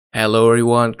Hello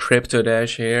everyone,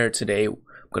 Cryptodesh here. Today I'm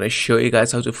gonna show you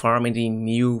guys how to farm in the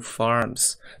new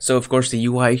farms. So of course the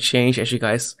UI changed, as you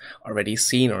guys already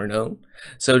seen or know.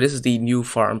 So this is the new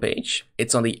farm page.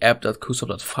 It's on the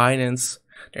app.KuSwap.finance.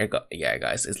 There you go. Yeah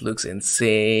guys, it looks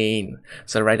insane.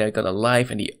 So right now I got a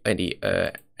live and the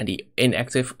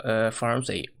inactive farms.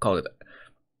 They call it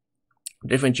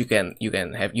different. You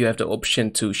have the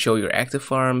option to show your active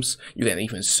farms. You can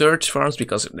even search farms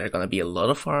because there are gonna be a lot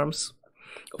of farms.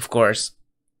 Of course,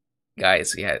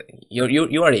 guys, yeah,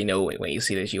 you already know when you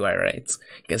see this UI, right?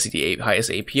 You can see the highest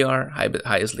APR,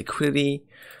 highest liquidity,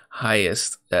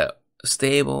 highest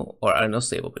stable, or not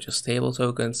stable, but just stable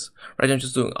tokens. Right now I'm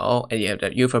just doing all, and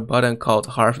you have a button called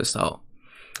Harvest All.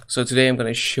 So today I'm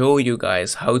gonna show you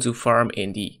guys how to farm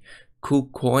in the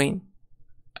KuCoin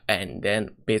and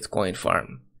then Bitcoin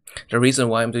farm. The reason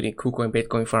why I'm doing KuCoin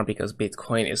Bitcoin farm because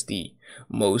Bitcoin is the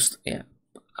most, yeah.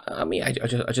 I mean, I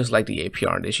just like the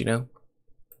APR on this, you know.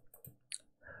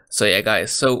 So yeah,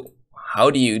 guys. So how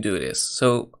do you do this?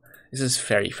 So this is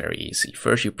very easy.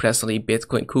 First, you press on the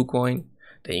Bitcoin KuCoin,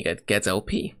 then you get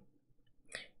LP.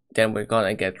 Then we're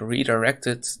gonna get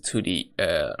redirected to the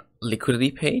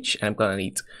liquidity page, and I'm gonna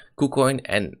need KuCoin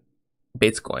and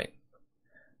Bitcoin.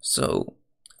 So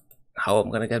how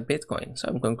I'm gonna get Bitcoin? So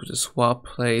I'm going to the swap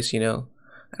place, you know,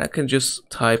 and I can just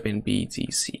type in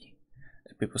BTC.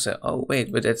 People say, oh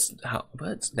wait, but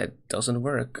that doesn't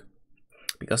work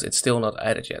because it's still not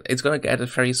added yet. It's gonna get added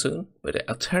very soon, but the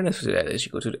alternative to that is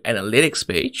you go to the analytics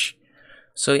page.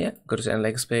 So yeah, go to the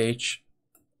analytics page,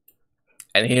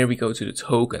 and here we go to the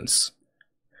tokens,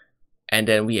 and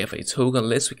then we have a token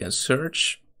list we can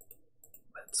search.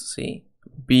 Let's see,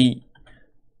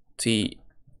 BTC,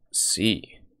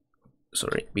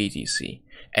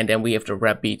 and then we have the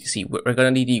wrap BTC. We're gonna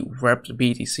need the wrapped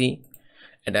BTC.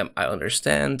 And then I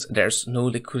understand there's no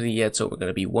liquidity yet, so we're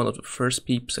gonna be one of the first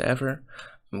peeps ever.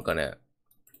 I'm gonna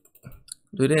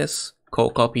do this,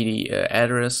 copy the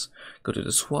address, go to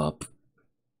the swap,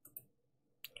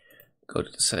 go to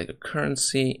the selected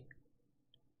currency.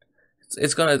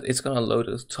 It's gonna load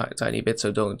a tiny bit,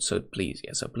 so please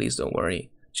don't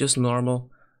worry. Just normal,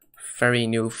 very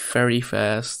new, very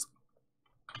fast.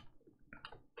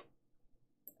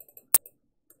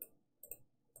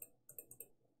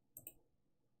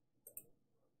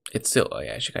 It's still, oh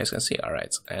yeah, as you guys can see, all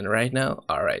right. And right now,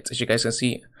 all right, as you guys can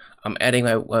see, I'm adding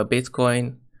my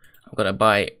Bitcoin. I'm gonna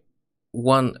buy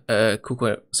one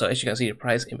KuCoin. So as you can see, the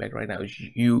price impact right now is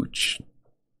huge.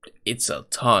 It's a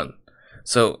ton.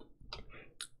 So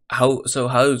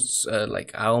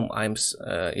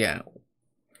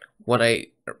what I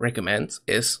recommend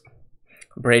is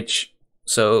bridge.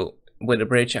 So with a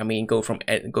bridge, I mean go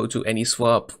to any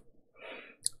swap.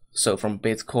 So from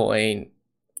Bitcoin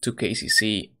to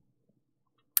KCC,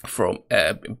 from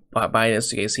Binance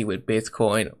to KCC with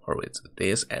Bitcoin, or with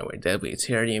this and with that with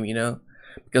Ethereum, you know,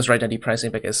 because right now the price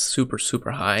impact is super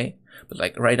high. But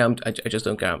like right now I just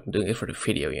don't care. I'm doing it for the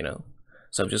video, you know,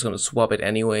 so I'm just gonna swap it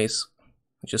anyways,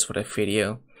 just for the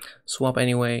video. Swap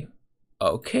anyway.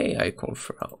 Okay, I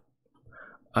confirm.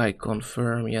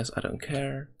 Yes, I don't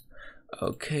care.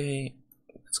 Okay,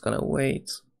 it's gonna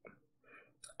wait.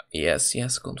 Yes,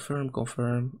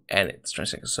 confirm, and it's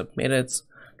transaction submitted.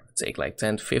 It'll take like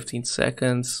 10-15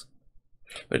 seconds.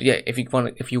 But yeah, if you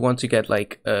want to get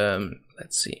like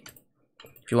let's see,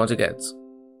 if you want to get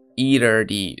either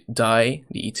the DAI,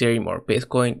 the Ethereum, or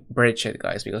Bitcoin, bridge it,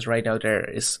 guys, because right now there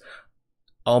is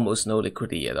almost no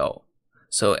liquidity at all.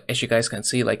 So as you guys can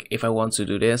see, like if I want to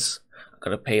do this, I'm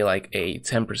gonna pay like a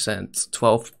 10%,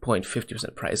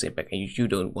 12.50% price impact, and you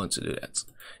don't want to do that.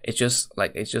 It's just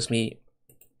me,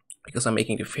 because I'm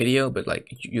making the video, but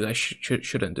like you guys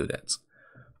shouldn't do that.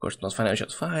 Of course, not financial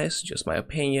advice, just my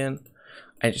opinion.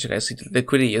 And as you guys see, the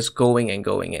liquidity is going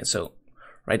in. So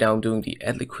right now I'm doing the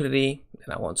add liquidity,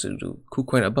 and I want to do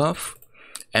KuCoin above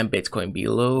and Bitcoin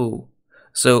below.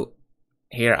 So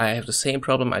here I have the same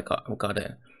problem. I'm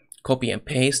gonna copy and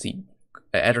paste the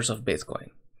address of Bitcoin,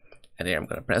 and there I'm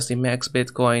gonna press the max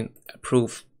Bitcoin,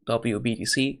 approve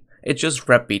WBTC. It's just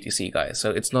wrapped BTC, guys. So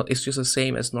it's just the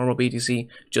same as normal BTC,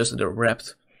 just the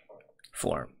wrapped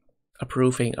form.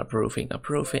 Approving,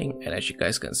 and as you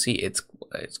guys can see, it's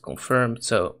confirmed.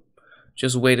 So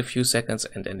just wait a few seconds,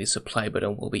 and then the supply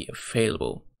button will be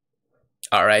available.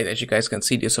 All right, as you guys can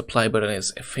see, the supply button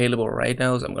is available right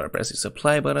now. So I'm gonna press the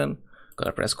supply button.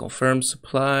 Gonna press confirm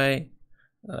supply.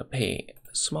 Pay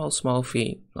a small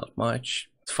fee, not much.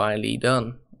 It's finally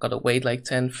done. Gotta wait like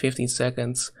 10-15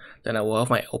 seconds, then I will have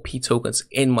my LP tokens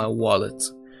in my wallet,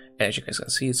 and as you guys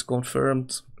can see, it's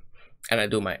confirmed, and I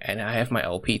have my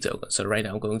LP token. So right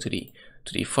now I'm going to the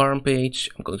to the farm page.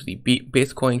 I'm going to the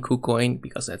Bitcoin KuCoin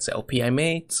because that's the LP I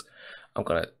made. I'm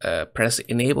gonna press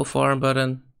the enable farm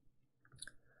button.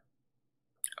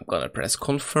 I'm gonna press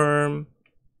confirm.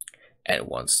 And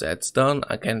once that's done,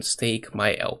 I can stake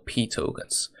my LP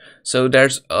tokens. So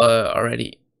there's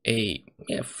already a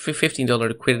 $15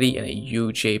 liquidity and a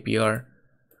huge APR.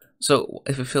 So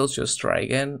if it fails, just try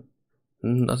again.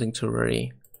 Nothing to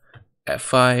worry.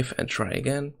 F5 and try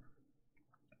again.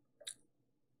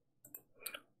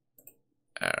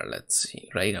 Let's see.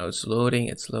 Right now it's loading.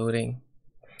 It's loading.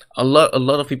 A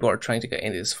lot of people are trying to get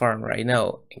in this farm right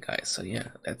now, guys. So yeah,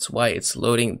 that's why it's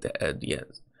loading. Yeah.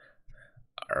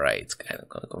 Alright, I'm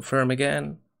gonna confirm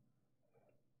again.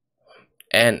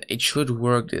 And it should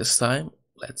work this time.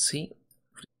 Let's see.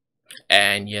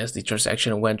 And yes, the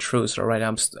transaction went through. So right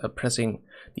now I'm pressing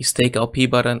the stake LP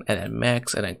button and then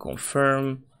max and then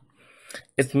confirm.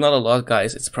 It's not a lot,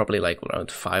 guys. It's probably like around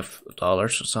 $5 or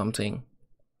something.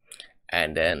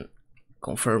 And then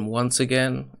confirm once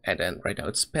again. And then right now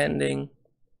it's pending.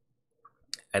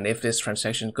 And if this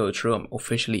transaction goes through, I'm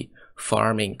officially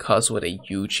farming KuS with a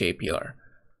huge APR.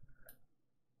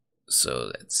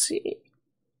 So let's see.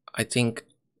 I think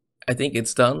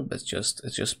it's done, but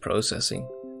it's just processing.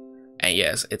 And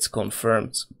yes, it's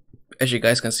confirmed. As you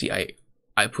guys can see,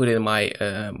 I put in my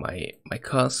my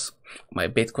KuS, my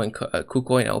Bitcoin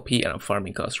KuCoin LP, and I'm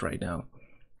farming KuS right now.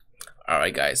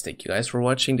 Alright guys, thank you guys for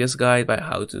watching this guide by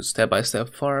how to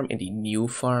step-by-step farm in the new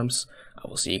farms. I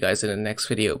will see you guys in the next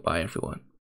video. Bye everyone.